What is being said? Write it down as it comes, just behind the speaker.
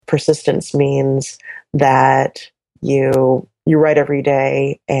persistence means that you write every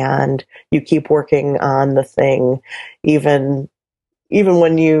day and you keep working on the thing, even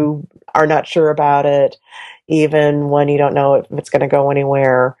when you are not sure about it, even when you don't know if it's going to go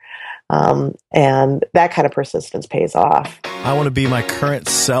anywhere. And that kind of persistence pays off. I want to be my current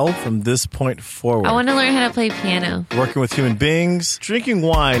self from this point forward. I want to learn how to play piano. Working with human beings, drinking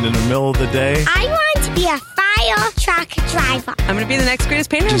wine in the middle of the day. I want to be a fire truck driver. I'm going to be the next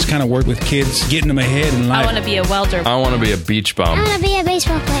greatest painter. Just kind of work with kids, getting them ahead in life. I want to be a welder. I want to be a beach bum. I want to be a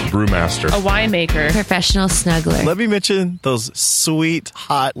baseball player. Brewmaster. A winemaker. Professional snuggler. Let me mention those sweet,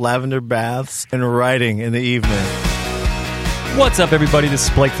 hot lavender baths and writing in the evening. What's up, everybody? This is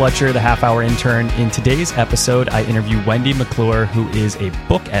Blake Fletcher, the half-hour intern. In today's episode, I interview Wendy McClure, who is a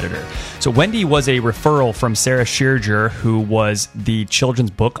book editor. So Wendy was a referral from Sarah Shearger, who was the children's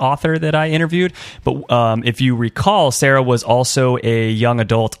book author that I interviewed. But if you recall, Sarah was also a young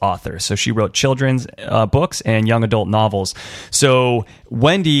adult author. So she wrote children's books and young adult novels. So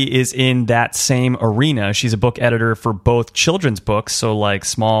Wendy is in that same arena. She's a book editor for both children's books, so like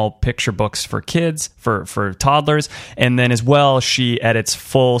small picture books for kids, for toddlers, and then as well, she edits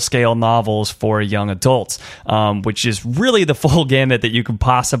full-scale novels for young adults, which is really the full gamut that you could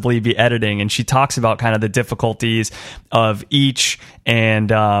possibly be editing. And she talks about kind of the difficulties of each and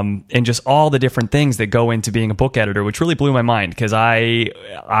just all the different things that go into being a book editor, which really blew my mind, because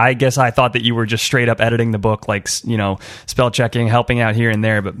I guess I thought that you were just straight up editing the book, like, you know, spell checking, helping out here and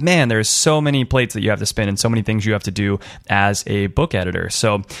there. But man, there's so many plates that you have to spin and so many things you have to do as a book editor.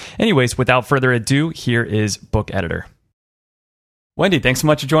 So anyways, without further ado, here is Book Editor. Wendy, thanks so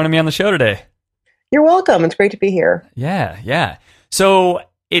much for joining me on the show today. You're welcome. It's great to be here. Yeah. So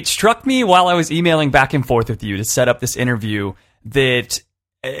it struck me while I was emailing back and forth with you to set up this interview that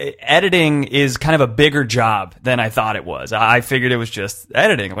editing is kind of a bigger job than I thought it was. I figured it was just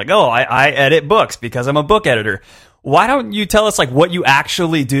editing. I'm like, oh, I edit books because I'm a book editor. Why don't you tell us like what you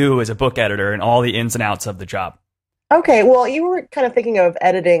actually do as a book editor and all the ins and outs of the job? Okay, well, you were kind of thinking of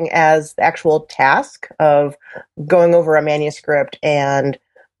editing as the actual task of going over a manuscript and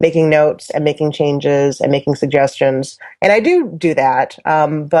making notes and making changes and making suggestions. And I do that.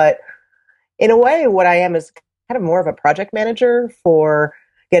 But in a way, what I am is kind of more of a project manager for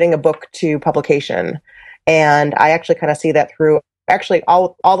getting a book to publication. And I actually kind of see that through actually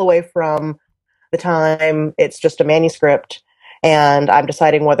all the way from the time it's just a manuscript and I'm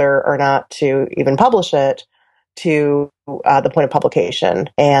deciding whether or not to even publish it, to the point of publication.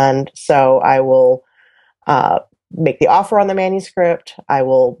 And so I will make the offer on the manuscript. I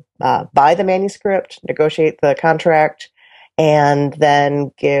will buy the manuscript, negotiate the contract, and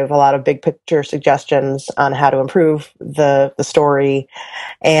then give a lot of big picture suggestions on how to improve the story,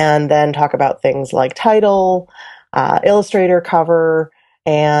 and then talk about things like title, illustrator, cover,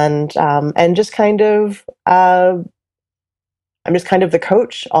 and just kind of I'm just kind of the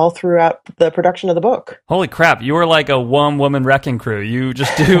coach all throughout the production of the book. Holy crap, you are like a one-woman wrecking crew. You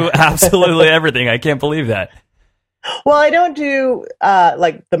just do absolutely everything. I can't believe that. Well, I don't do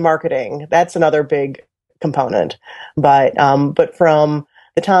like the marketing. That's another big component. But from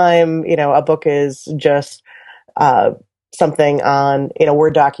the time, you know, a book is just something on in a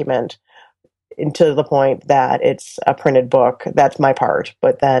Word document to the point that it's a printed book, that's my part.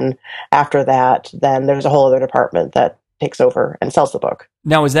 But then after that, then there's a whole other department that takes over and sells the book.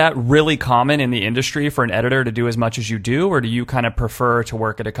 Now, is that really common in the industry for an editor to do as much as you do, or do you kind of prefer to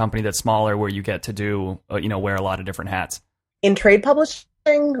work at a company that's smaller where you get to do, wear a lot of different hats? In trade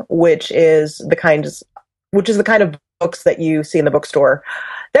publishing, which is the kind of books that you see in the bookstore,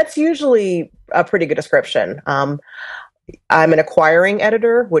 that's usually a pretty good description. I'm an acquiring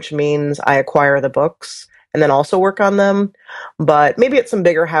editor, which means I acquire the books and then also work on them. But maybe at some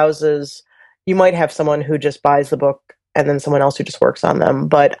bigger houses, you might have someone who just buys the book and then someone else who just works on them.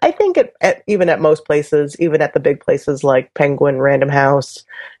 But I think even at most places, even at the big places like Penguin, Random House,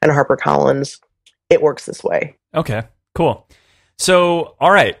 and HarperCollins, it works this way. Okay, cool. So,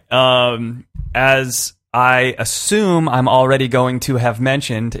 all right. As I assume I'm already going to have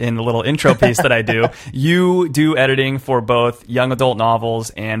mentioned in the little intro piece that I do, you do editing for both young adult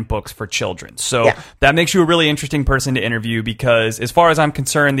novels and books for children. So That makes you a really interesting person to interview because as far as I'm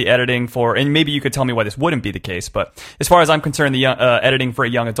concerned, the editing for, and maybe you could tell me why this wouldn't be the case, but as far as I'm concerned, the editing for a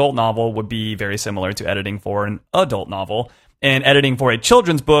young adult novel would be very similar to editing for an adult novel. And editing for a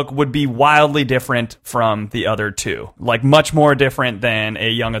children's book would be wildly different from the other two. Like much more different than a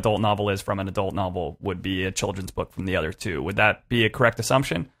young adult novel is from an adult novel would be a children's book from the other two. Would that be a correct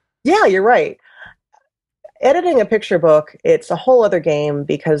assumption? Yeah, you're right. Editing a picture book, it's a whole other game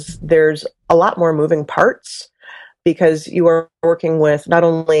because there's a lot more moving parts. because you are working with not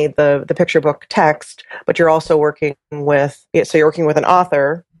only the picture book text, but you're also working with, so you're working with an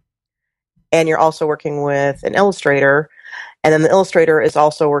author, and you're also working with an illustrator, and then the illustrator is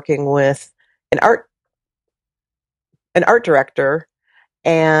also working with an art director,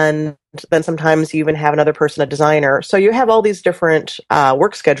 and then sometimes you even have another person, a designer. So you have all these different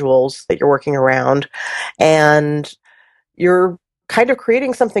work schedules that you're working around, and you're kind of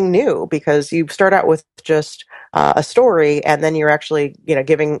creating something new because you start out with just a story, and then you're actually,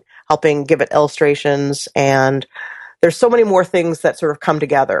 helping give it illustrations, and there's so many more things that sort of come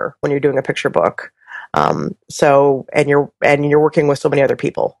together when you're doing a picture book. And you're working with so many other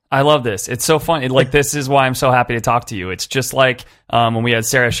people. I love this. It's so fun. This is why I'm so happy to talk to you. It's just like when we had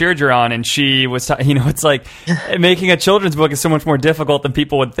Sarah Shearger on, and she was, it's like making a children's book is so much more difficult than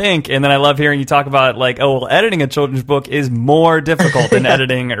people would think. And then I love hearing you talk about editing a children's book is more difficult than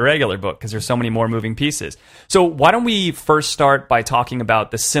editing a regular book because there's so many more moving pieces. So why don't we first start by talking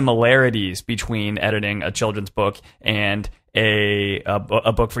about the similarities between editing a children's book and a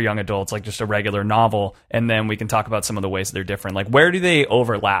book for young adults, like just a regular novel, and then we can talk about some of the ways that they're different. Like, where do they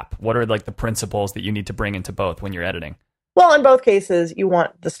overlap? What are the principles that you need to bring into both when you're editing? Well, in both cases, you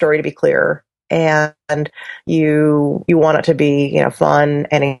want the story to be clear, and you want it to be fun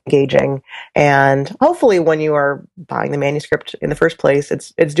and engaging, and hopefully when you are buying the manuscript in the first place,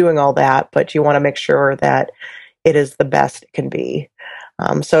 it's doing all that, but you want to make sure that it is the best it can be.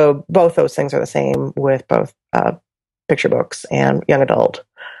 So both those things are the same with both picture books and young adult.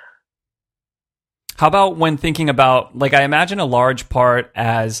 How about when thinking about, I imagine a large part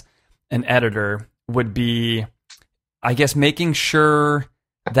as an editor would be, I guess, making sure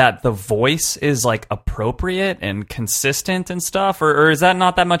that the voice is appropriate and consistent and stuff, or is that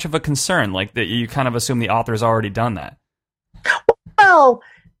not that much of a concern? That you kind of assume the author's already done that? Well,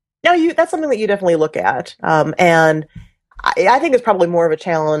 no, that's something that you definitely look at, and I think it's probably more of a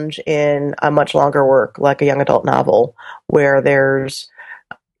challenge in a much longer work, like a young adult novel, where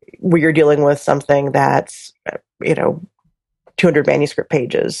you're dealing with something that's 200 manuscript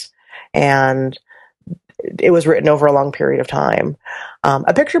pages, and it was written over a long period of time.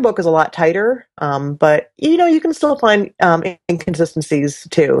 A picture book is a lot tighter, but you can still find inconsistencies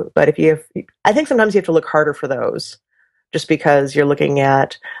too. But I think sometimes you have to look harder for those, just because you're looking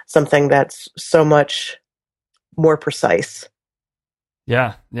at something that's so much more precise.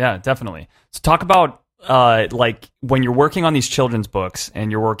 Yeah, definitely. So talk about when you're working on these children's books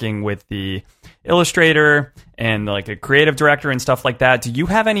and you're working with the illustrator and a creative director and stuff like that. Do you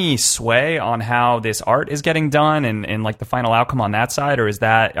have any sway on how this art is getting done and the final outcome on that side, or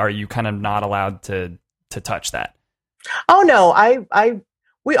are you kind of not allowed to touch that? Oh no,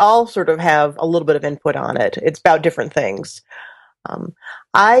 we all sort of have a little bit of input on it. It's about different things.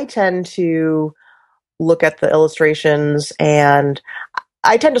 I tend to look at the illustrations, and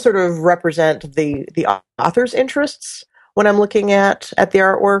I tend to sort of represent the author's interests when I'm looking at the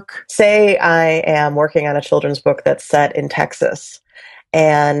artwork. Say I am working on a children's book that's set in Texas,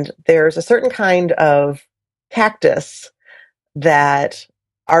 and there's a certain kind of cactus that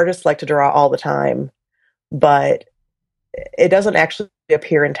artists like to draw all the time, but it doesn't actually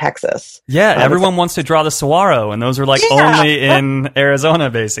appear in Texas. Yeah, everyone wants to draw the saguaro, and those are only in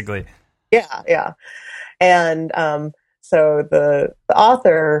Arizona, basically. Yeah. And so the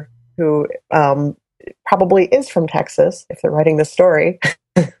author, who probably is from Texas, if they're writing this story,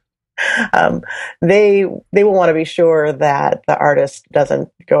 they will want to be sure that the artist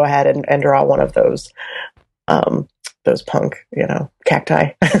doesn't go ahead and draw one of those punk, cacti.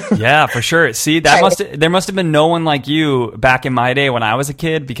 Yeah, for sure. See, there must have been no one like you back in my day when I was a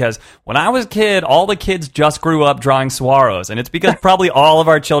kid, because when I was a kid, all the kids just grew up drawing saguaros, and it's because probably all of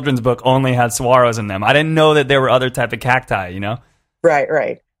our children's book only had saguaros in them. I didn't know that there were other type of cacti,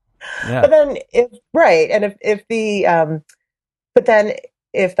 Right. Yeah. But then,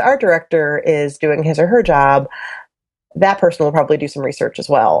 if the art director is doing his or her job, that person will probably do some research as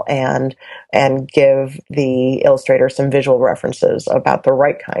well and give the illustrator some visual references about the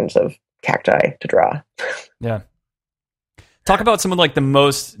right kinds of cacti to draw. Yeah. Talk about some of the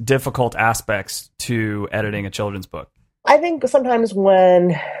most difficult aspects to editing a children's book. I think sometimes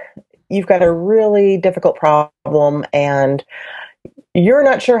when you've got a really difficult problem and you're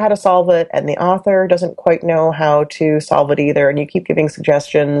not sure how to solve it, and the author doesn't quite know how to solve it either, and you keep giving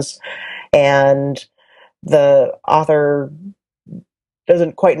suggestions, and the author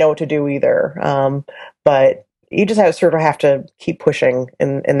doesn't quite know what to do either. But you just have to keep pushing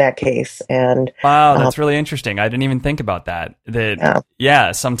in that case. And wow, that's really interesting. I didn't even think about that.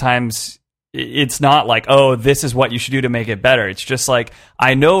 Sometimes it's not like, oh, this is what you should do to make it better. It's just like,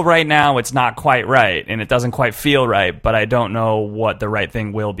 I know right now it's not quite right and it doesn't quite feel right, but I don't know what the right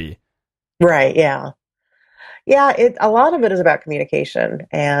thing will be. Right. Yeah. Yeah. A lot of it is about communication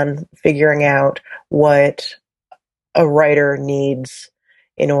and figuring out what a writer needs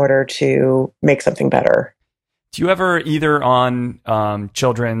in order to make something better. Do you ever, either on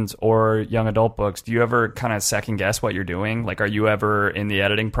children's or young adult books, do you ever kind of second guess what you're doing? Like, are you ever in the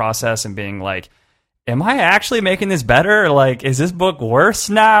editing process and being like, am I actually making this better? Like, is this book worse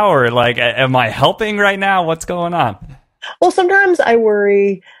now? Or like, am I helping right now? What's going on? Well, sometimes I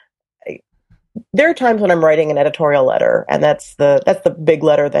worry. There are times when I'm writing an editorial letter, and that's the big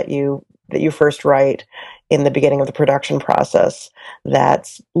letter that you first write in the beginning of the production process.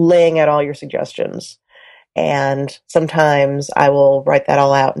 That's laying out all your suggestions. And sometimes I will write that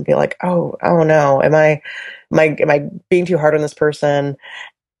all out and be like, oh no, am I being too hard on this person,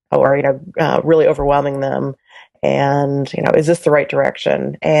 or really overwhelming them? And is this the right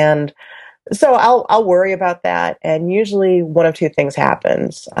direction? And so I'll worry about that. And usually one of two things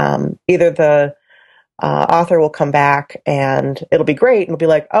happens: either the author will come back and it'll be great, and it'll be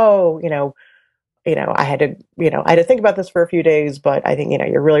like, oh, I had to think about this for a few days, but I think,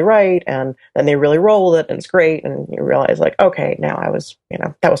 you're really right. And then they really roll it and it's great. And you realize like, okay, now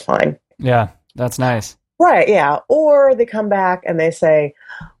that was fine. Yeah, that's nice. Right. Yeah. Or they come back and they say,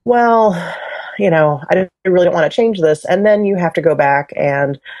 well, I really don't want to change this. And then you have to go back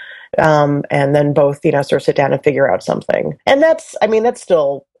and then both, sort of sit down and figure out something. And that's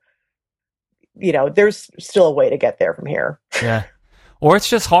still, there's still a way to get there from here. Yeah. Or it's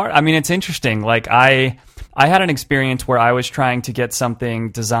just hard. I mean, it's interesting. Like I had an experience where I was trying to get something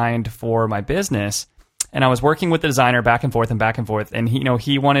designed for my business, and I was working with the designer back and forth, and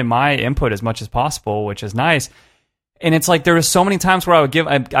he wanted my input as much as possible, which is nice. And it's like there was so many times where I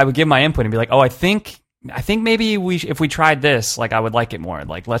would give my input and be like, oh, I think maybe if we tried this, like I would like it more.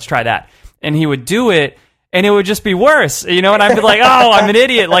 Like, let's try that. And he would do it, and it would just be worse, and I'd be like, oh, I'm an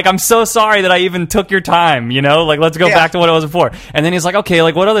idiot. Like, I'm so sorry that I even took your time, like, let's go back to what it was before. And then he's like, okay,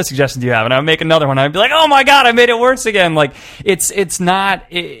 like, what other suggestions do you have? And I would make another one. I'd be like, oh my God, I made it worse again. Like, it's not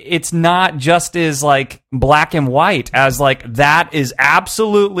just as like black and white as like, that is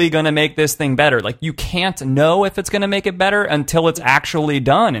absolutely going to make this thing better. Like, you can't know if it's going to make it better until it's actually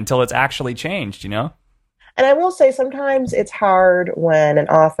done, until it's actually changed, And I will say sometimes it's hard when an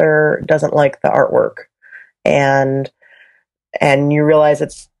author doesn't like the artwork. And you realize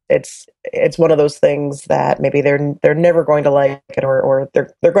it's one of those things that maybe they're never going to like it, or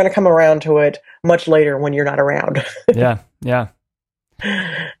they're going to come around to it much later when you're not around. Yeah.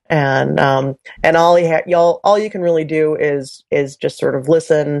 And all you can really do is just sort of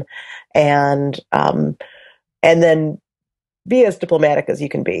listen and then be as diplomatic as you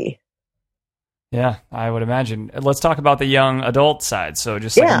can be. Yeah, I would imagine. Let's talk about the young adult side. So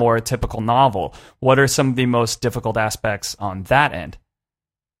just like a more typical novel. What are some of the most difficult aspects on that end?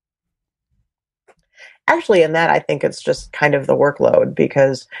 Actually, in that, I think it's just kind of the workload,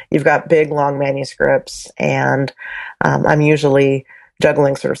 because you've got big, long manuscripts, and I'm usually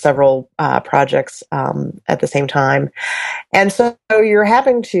juggling sort of several projects at the same time. And so you're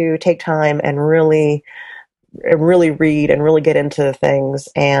having to take time and really read and really get into things.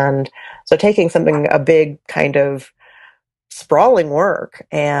 And so taking a big kind of sprawling work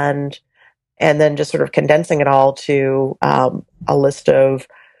and then just sort of condensing it all to a list of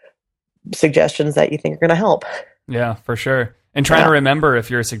suggestions that you think are going to help. Yeah, for sure. And trying to remember if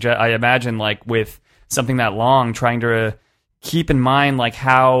you're I imagine like with something that long, trying to keep in mind like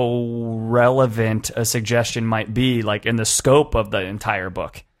how relevant a suggestion might be, like in the scope of the entire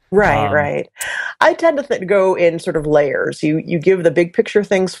book. Right. I tend to go in sort of layers. You give the big picture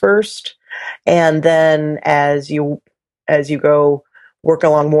things first, and then as you go work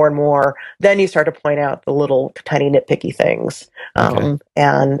along more and more, then you start to point out the little tiny nitpicky things.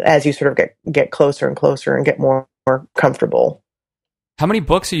 And as you sort of get closer and closer and get more comfortable. How many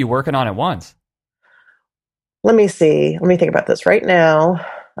books are you working on at once? Let me see. Let me think about this right now.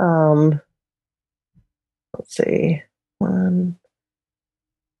 Let's see.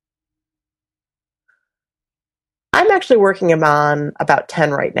 I'm actually working on about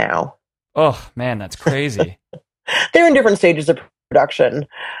 10 right now. Oh, man, that's crazy. They're in different stages of production.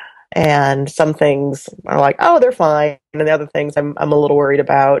 And some things are like, oh, they're fine. And the other things I'm a little worried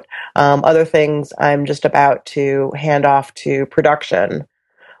about. Other things I'm just about to hand off to production,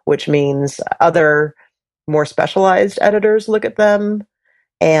 which means other more specialized editors look at them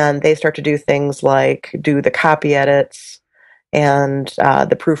and they start to do things like do the copy edits and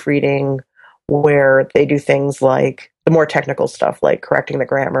the proofreading, where they do things like the more technical stuff, like correcting the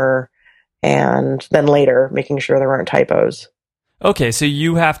grammar and then later making sure there aren't typos. Okay, so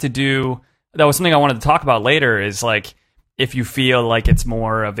you have to do, that was something I wanted to talk about later, is like if you feel like it's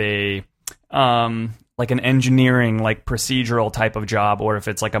more of a like an engineering, like procedural type of job, or if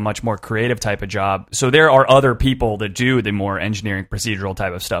it's like a much more creative type of job. So there are other people that do the more engineering procedural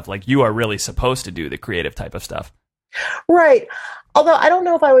type of stuff. Like you are really supposed to do the creative type of stuff. Right. Although I don't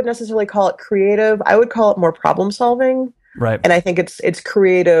know if I would necessarily call it creative. I would call it more problem solving. Right. And I think it's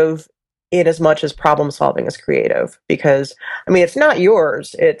creative in as much as problem solving is creative, because I mean it's not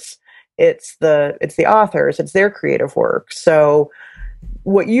yours. It's the authors. It's their creative work. So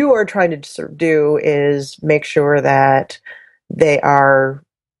what you are trying to sort of do is make sure that they are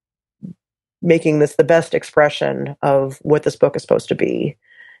making this the best expression of what this book is supposed to be.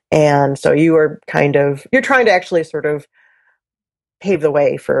 And so you're trying to actually sort of pave the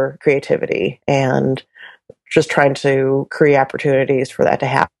way for creativity and just trying to create opportunities for that to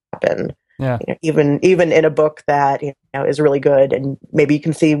happen. Yeah. Even in a book that is really good, and maybe you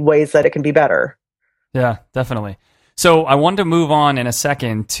can see ways that it can be better. Yeah, definitely. So I wanted to move on in a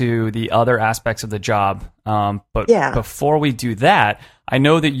second to the other aspects of the job. But before we do that, I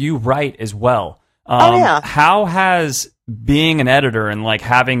know that you write as well. How has being an editor and like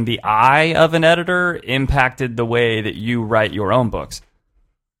having the eye of an editor impacted the way that you write your own books?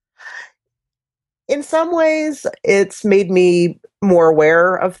 In some ways, it's made me more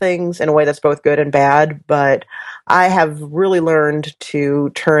aware of things in a way that's both good and bad, but I have really learned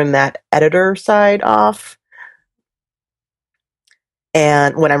to turn that editor side off.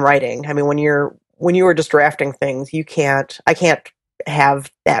 And when I'm writing, I mean, when you are just drafting things, I can't have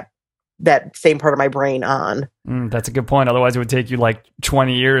that same part of my brain on. That's a good point. Otherwise, it would take you like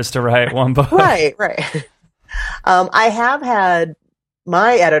 20 years to write one book. Right. I have had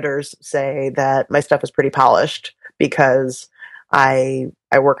my editors say that my stuff is pretty polished because I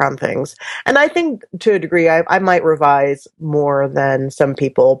work on things. And I think to a degree, I might revise more than some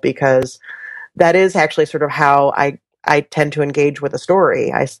people, because that is actually sort of how I tend to engage with a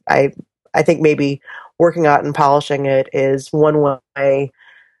story. I think maybe working out and polishing it is one way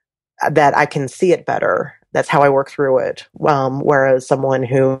that I can see it better. That's how I work through it. Whereas someone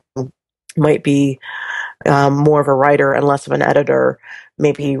who might be more of a writer and less of an editor,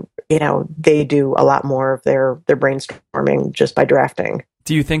 maybe, they do a lot more of their brainstorming just by drafting.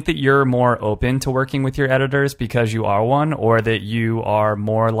 Do you think that you're more open to working with your editors because you are one, or that you are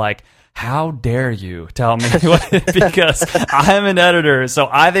more like, how dare you tell me what, because I'm an editor, so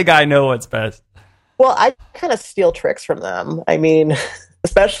I think I know what's best? Well, I kind of steal tricks from them. I mean,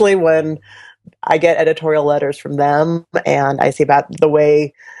 especially when I get editorial letters from them and I see about the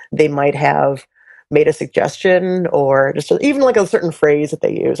way they might have made a suggestion, or just even like a certain phrase that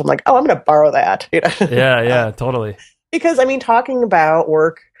they use. I'm like, oh, I'm going to borrow that. Yeah, totally. Because I mean, talking about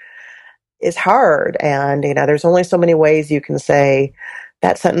work is hard, and there's only so many ways you can say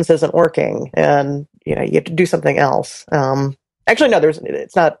that sentence isn't working, and you have to do something else. Actually, no,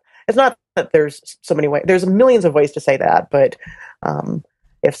 it's not that there's so many ways. There's millions of ways to say that, but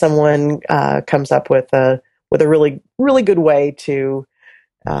if someone comes up with a really, really good way to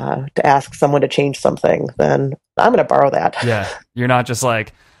ask someone to change something, then I'm going to borrow that. Yeah, you're not just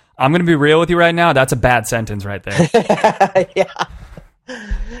like, I'm going to be real with you right now. That's a bad sentence right there.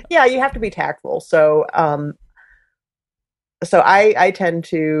 Yeah, you have to be tactful. So I tend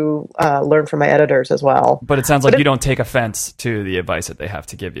to learn from my editors as well. But it sounds like you don't take offense to the advice that they have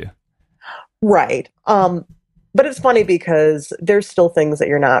to give you. Right. But it's funny because there's still things that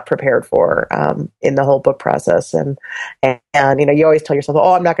you're not prepared for in the whole book process. And you always tell yourself,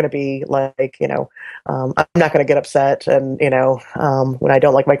 oh, I'm not going to be like, I'm not going to get upset. And, when I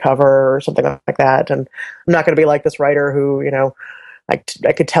don't like my cover or something like that. And I'm not going to be like this writer who, I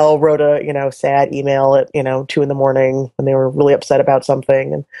could tell wrote a sad email at 2 a.m. when they were really upset about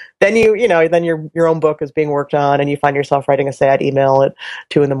something, and then then your own book is being worked on, and you find yourself writing a sad email at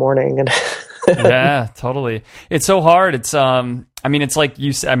 2 a.m. and yeah, totally. It's so hard. It's it's like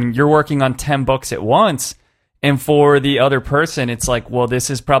you said. I mean, you're working on 10 books at once, and for the other person, it's like, well, this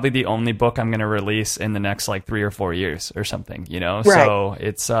is probably the only book I'm going to release in the next like 3 or 4 years or something. Right. So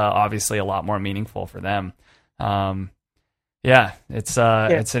it's obviously a lot more meaningful for them. Yeah, it's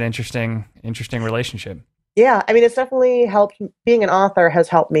an interesting relationship. Yeah, I mean, it's definitely helped. Being an author has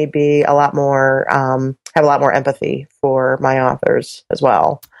helped me be a lot more, have a lot more empathy for my authors as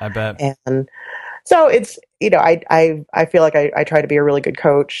well. I bet. And so it's, I feel like I try to be a really good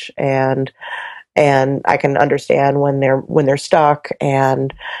coach, and I can understand when they're stuck,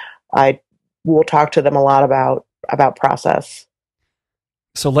 and I will talk to them a lot about process.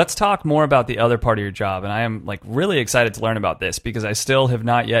 So let's talk more about the other part of your job. And I am like really excited to learn about this, because I still have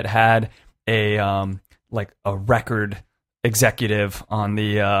not yet had like a record executive on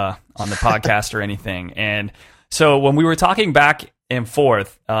the podcast or anything. And so when we were talking back and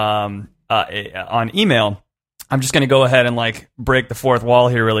forth on email, I'm just going to go ahead and like break the fourth wall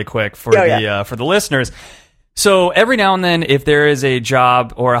here really quick for for the listeners. So every now and then, if there is a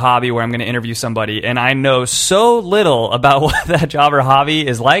job or a hobby where I'm going to interview somebody and I know so little about what that job or hobby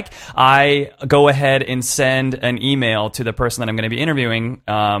is like, I go ahead and send an email to the person that I'm going to be interviewing.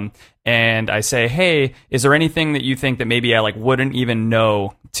 And I say, hey, is there anything that you think that maybe I like wouldn't even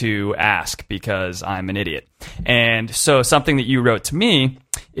know to ask because I'm an idiot? And so something that you wrote to me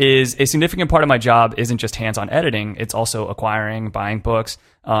is a significant part of my job isn't just hands-on editing. It's also acquiring, buying books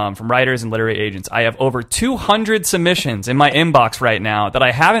from writers and literary agents. I have over 200 submissions in my inbox right now that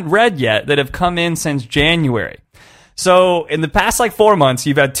I haven't read yet that have come in since January. So in the past like 4 months,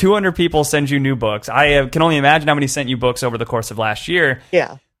 you've had 200 people send you new books. Can only imagine how many sent you books over the course of last year.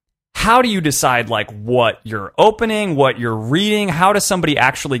 Yeah. How do you decide like what you're opening, what you're reading? How does somebody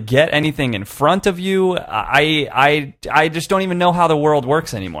actually get anything in front of you? I just don't even know how the world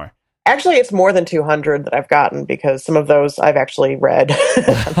works anymore. Actually, it's more than 200 that I've gotten because some of those I've actually read.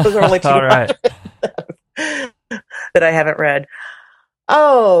 Those are only 200 All right. that I haven't read.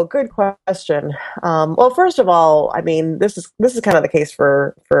 Oh, good question. Well, first of all, I mean, this is kind of the case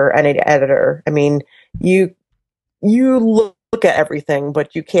for any editor. I mean, you look at everything,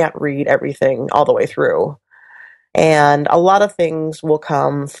 but you can't read everything all the way through. And a lot of things will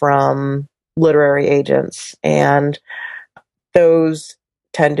come from literary agents, and those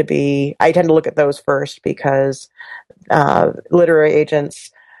I tend to look at those first because literary agents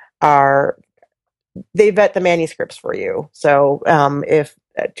they vet the manuscripts for you. So if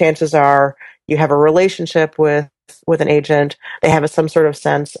chances are you have a relationship with an agent, they have some sort of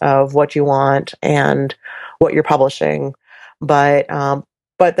sense of what you want and what you're publishing. But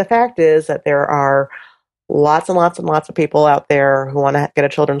the fact is that there are lots and lots and lots of people out there who want to get a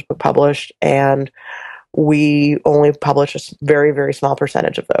children's book published, and we only publish a very, very small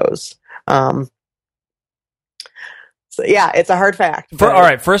percentage of those. So yeah, it's a hard fact. All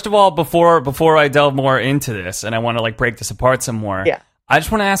right. First of all, before I delve more into this, and I want to like break this apart some more. Yeah. I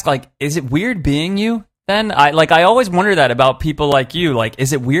just want to ask, like, is it weird being you? Then I always wonder that about people like you. Like,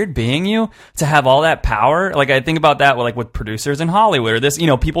 is it weird being you to have all that power? Like, I think about that with producers in Hollywood or this,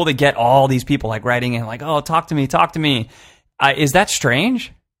 people that get all these people like writing in like, oh, talk to me. Is that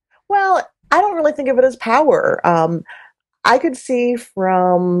strange? Well, I don't really think of it as power. I could see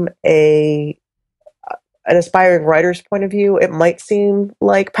from an aspiring writer's point of view, it might seem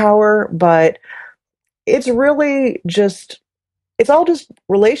like power, but it's really it's all just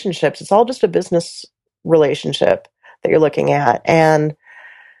relationships. It's all just a business relationship that you're looking at. And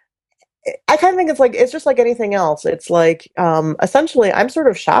I kind of think it's just like anything else. It's like, essentially I'm sort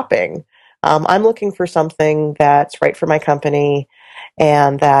of shopping. I'm looking for something that's right for my company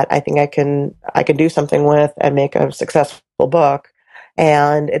and that I think I can do something with and make a successful book.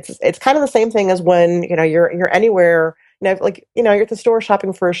 And it's kind of the same thing as when, you're anywhere, you're at the store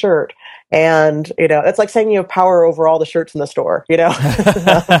shopping for a shirt, and, it's like saying you have power over all the shirts in the store, Yeah,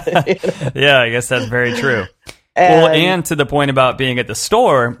 I guess that's very true. And to the point about being at the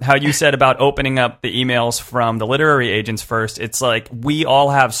store, how you said about opening up the emails from the literary agents first, it's like we all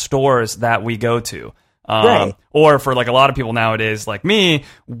have stores that we go to. Right. Or for like a lot of people nowadays, like me,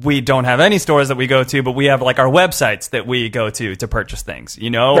 we don't have any stores that we go to, but we have like our websites that we go to purchase things,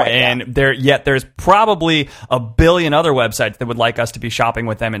 Right, and there's probably a billion other websites that would like us to be shopping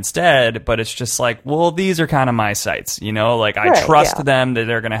with them instead, but it's just like, well, these are kind of my sites, I trust them that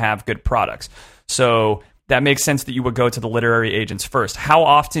they're going to have good products. So that makes sense that you would go to the literary agents first. How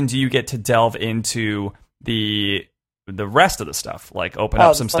often do you get to delve into the rest of the stuff, like open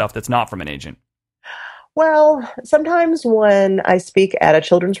up some stuff that's not from an agent? Well, sometimes when I speak at a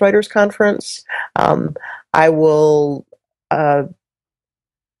children's writers conference, I will have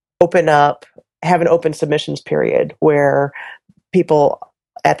an open submissions period where people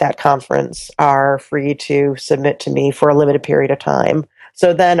at that conference are free to submit to me for a limited period of time.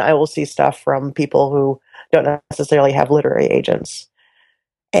 So then I will see stuff from people who don't necessarily have literary agents.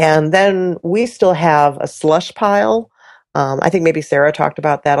 And then we still have a slush pile. I think maybe Sarah talked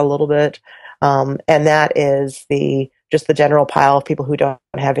about that a little bit. And that is just the general pile of people who don't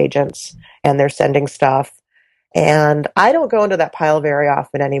have agents and they're sending stuff. And I don't go into that pile very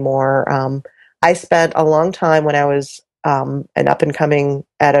often anymore. I spent a long time when I was an up-and-coming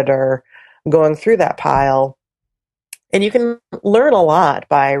editor going through that pile. And you can learn a lot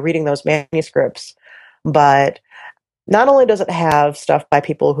by reading those manuscripts. But not only does it have stuff by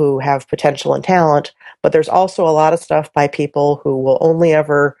people who have potential and talent, but there's also a lot of stuff by people who will only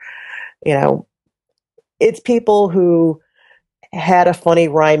ever you know, it's people who had a funny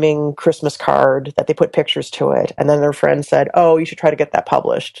rhyming Christmas card that they put pictures to it, and then their friend said, "Oh, you should try to get that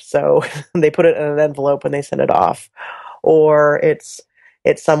published." So they put it in an envelope and they send it off. Or it's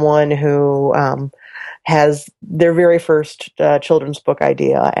someone who has their very first children's book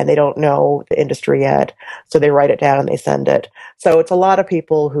idea and they don't know the industry yet, so they write it down and they send it. So it's a lot of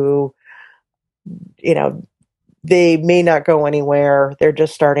people who, you know, they may not go anywhere. They're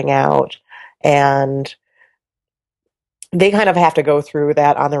just starting out, and they kind of have to go through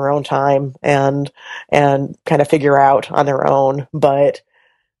that on their own time and kind of figure out on their own. But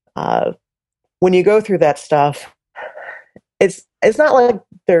when you go through that stuff, it's not like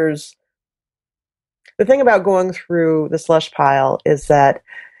there's the thing about going through the slush pile is that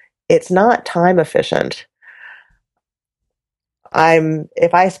it's not time efficient.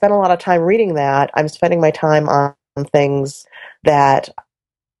 If I spend a lot of time reading that, I'm spending my time on things that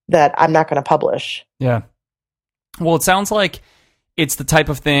I'm not going to publish. Yeah. Well, it sounds like it's the type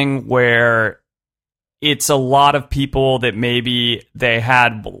of thing where it's a lot of people that maybe they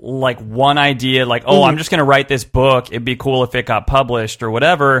had like one idea, like, oh, I'm just going to write this book. It'd be cool if it got published or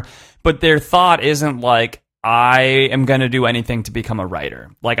whatever. But their thought isn't like, I am going to do anything to become a writer.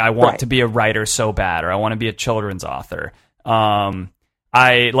 Like, I want to be a writer so bad, or I want to be a children's author.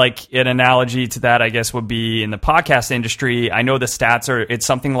 I like an analogy to that, I guess, would be in the podcast industry. I know the stats are, it's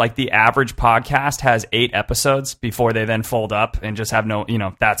something like the average podcast has 8 episodes before they then fold up and just have no,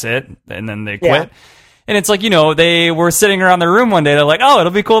 that's it. And then they quit. Yeah. And it's like, they were sitting around their room one day. They're like, oh,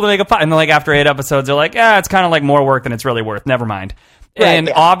 it'll be cool to make a podcast. And then like after 8 episodes, they're like, it's kind of like more work than it's really worth. Never mind. Right, and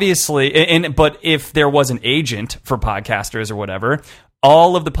obviously, but if there was an agent for podcasters or whatever,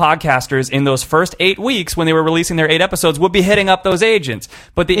 all of the podcasters in those first 8 weeks when they were releasing their 8 episodes would be hitting up those agents.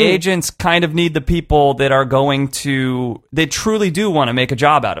 But the agents kind of need the people that are they truly do want to make a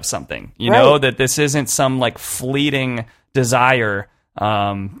job out of something. You know, that this isn't some like fleeting desire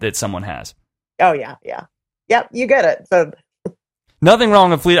that someone has. Oh, yeah. Yep, you get it. So nothing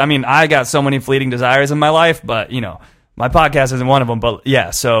wrong with I mean, I got so many fleeting desires in my life, but, my podcast isn't one of them. But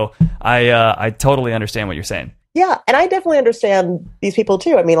yeah, so I totally understand what you're saying. Yeah, and I definitely understand these people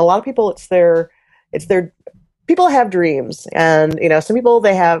too. I mean, a lot of people, it's their people have dreams, and some people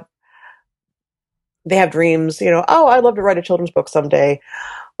they have dreams. Oh, I'd love to write a children's book someday,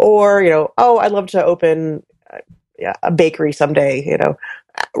 or oh, I'd love to open a bakery someday.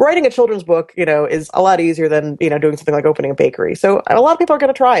 Writing a children's book, is a lot easier than doing something like opening a bakery. So a lot of people are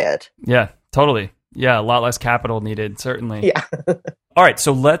going to try it. Yeah, totally. Yeah, a lot less capital needed, certainly. Yeah. All right,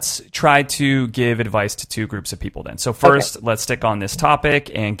 so let's try to give advice to 2 groups of people then. So first, let's stick on this topic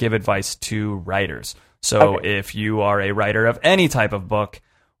and give advice to writers. So if you are a writer of any type of book,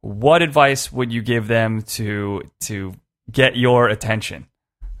 what advice would you give them to get your attention?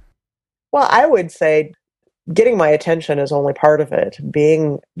 Well, I would say getting my attention is only part of it.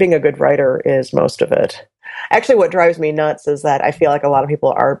 Being a good writer is most of it. Actually, what drives me nuts is that I feel like a lot of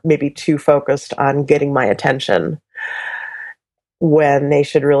people are maybe too focused on getting my attention when they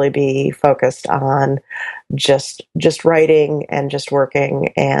should really be focused on just writing and just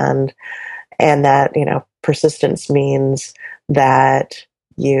working, and that persistence means that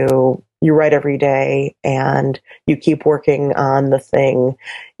you write every day and you keep working on the thing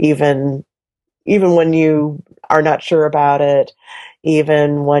even when you are not sure about it,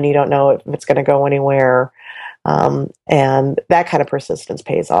 even when you don't know if it's going to go anywhere. And that kind of persistence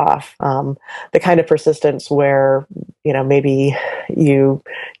pays off. The kind of persistence where, maybe you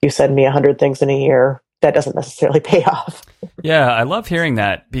send me 100 things in a year, that doesn't necessarily pay off. Yeah, I love hearing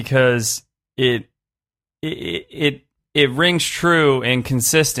that because it rings true and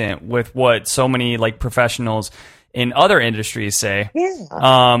consistent with what so many like professionals in other industries say.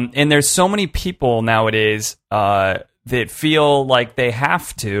 Yeah. And there's so many people nowadays that feel like they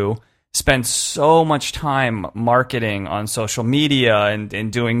have to spend so much time marketing on social media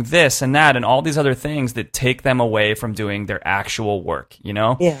and doing this and that and all these other things that take them away from doing their actual work,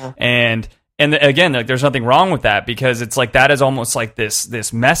 Yeah. And again, like, there's nothing wrong with that because it's like that is almost like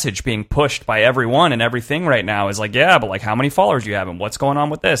this message being pushed by everyone and everything right now is like, yeah, but like how many followers do you have and what's going on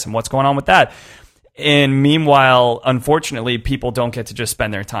with this and what's going on with that. And meanwhile, unfortunately, people don't get to just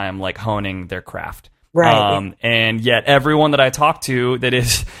spend their time like honing their craft. Right. And yet everyone that I talk to that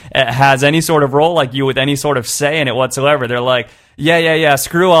has any sort of role like you with any sort of say in it whatsoever, they're like, yeah,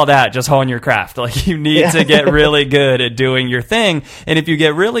 screw all that, just hone your craft. Like you need to get really good at doing your thing. And if you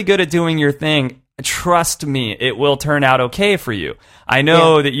get really good at doing your thing, trust me, it will turn out okay for you. I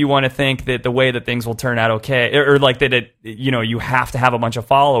know that you want to think that the way that things will turn out okay, or like that you have to have a bunch of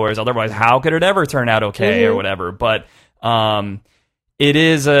followers. Otherwise, how could it ever turn out okay or whatever? But, it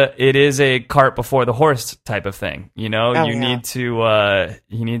is a cart before the horse type of thing. You know, Oh, you yeah.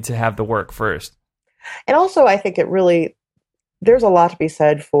 need to have the work first. And also, I think there's a lot to be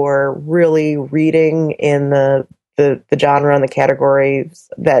said for really reading in the genre and the categories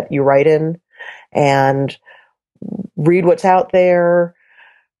that you write in, and read what's out there.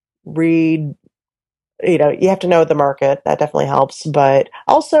 Read, you have to know the market. That definitely helps. But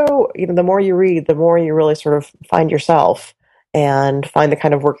also, the more you read, the more you really sort of find yourself and find the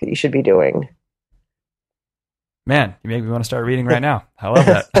kind of work that you should be doing. Man, you make me want to start reading right now. I love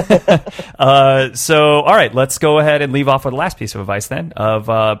that. So, all right, let's go ahead and leave off with the last piece of advice then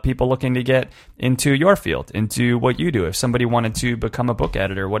of people looking to get into your field, into what you do. If somebody wanted to become a book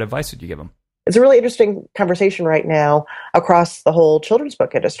editor, what advice would you give them? It's a really interesting conversation right now across the whole children's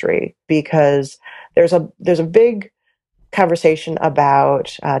book industry, because there's a big conversation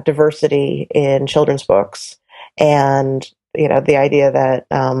about diversity in children's books, and the idea that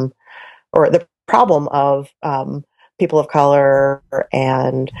or the problem of people of color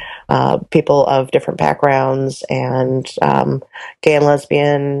and people of different backgrounds and gay and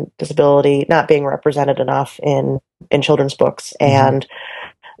lesbian, disability not being represented enough in children's books, and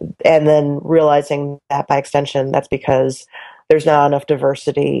then realizing that by extension that's because there's not enough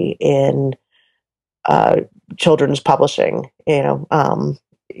diversity in children's publishing, in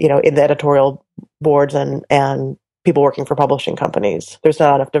the editorial boards and people working for publishing companies. There's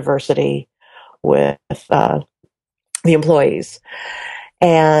not enough diversity with the employees,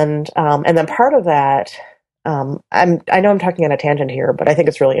 and then part of that, I know I'm talking on a tangent here, but I think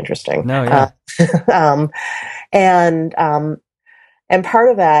it's really interesting. No, yeah. And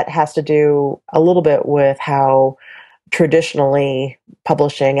part of that has to do a little bit with how traditionally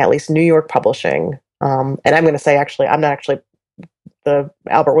publishing, at least New York publishing, and I'm going to say I'm not actually, the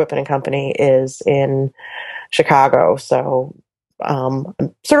Albert Whitman and Company is in Chicago, so I'm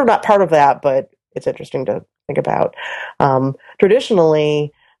sort of not part of that, but it's interesting to think about.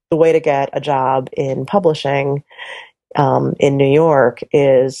 Traditionally, the way to get a job in publishing in New York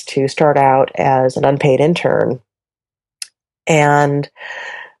is to start out as an unpaid intern. And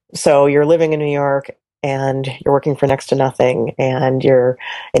so you're living in New York and you're working for next to nothing, and you're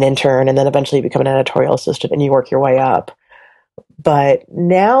an intern, and then eventually you become an editorial assistant and you work your way up. But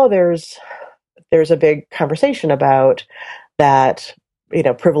now there's a big conversation about that,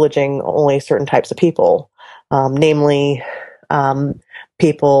 privileging only certain types of people, namely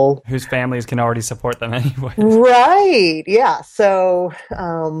people whose families can already support them anyway. Right. Yeah. So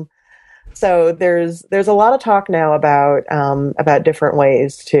there's a lot of talk now about different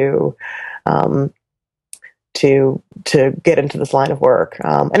ways to get into this line of work,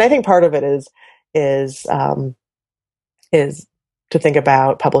 and I think part of it is to think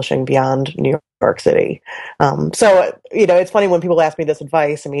about publishing beyond New York City. So it's funny when people ask me this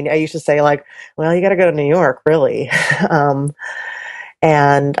advice. I mean, I used to say like, well, you got to go to New York, really, but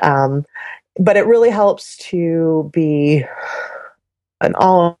it really helps to be an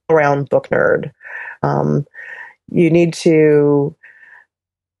all-around book nerd. You need to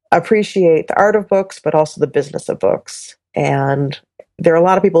appreciate the art of books, but also the business of books. And there are a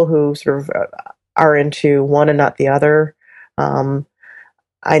lot of people who sort of are into one and not the other.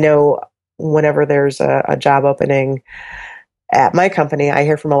 I know whenever there's a job opening at my company, I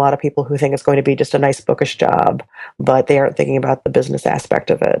hear from a lot of people who think it's going to be just a nice bookish job, but they aren't thinking about the business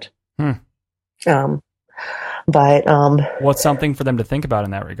aspect of it. What's something for them to think about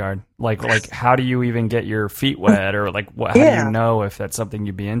in that regard? Like how do you even get your feet wet, or how do you know if that's something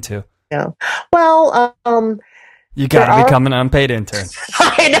you'd be into? Yeah. Well, you got to become an unpaid intern.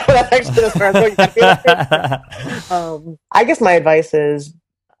 I know, that's actually as far as going. I guess my advice is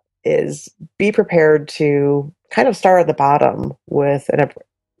be prepared to kind of start at the bottom with a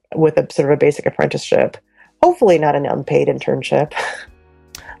sort of a basic apprenticeship. Hopefully, not an unpaid internship.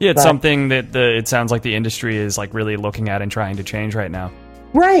 Yeah, it's something that it sounds like the industry is like really looking at and trying to change right now.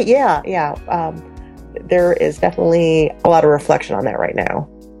 Right. Yeah. There is definitely a lot of reflection on that right now.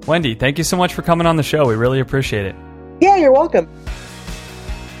 Wendy, thank you so much for coming on the show. We really appreciate it. Yeah, you're welcome.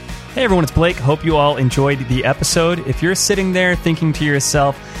 Hey everyone, it's Blake. Hope you all enjoyed the episode. If you're sitting there thinking to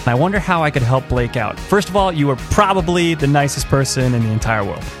yourself, I wonder how I could help Blake out. First of all, you are probably the nicest person in the entire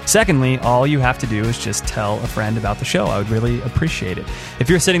world. Secondly, all you have to do is just tell a friend about the show. I would really appreciate it. If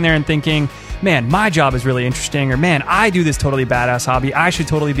you're sitting there and thinking, man, my job is really interesting, or man, I do this totally badass hobby, I should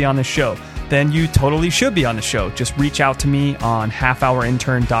totally be on this show, then you totally should be on the show. Just reach out to me on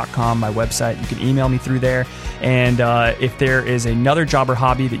halfhourintern.com, my website. You can email me through there. And if there is another job or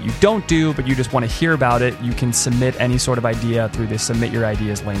hobby that you don't do, but you just want to hear about it, you can submit any sort of idea through the Submit Your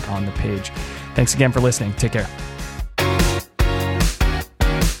Ideas link on the page. Thanks again for listening. Take care.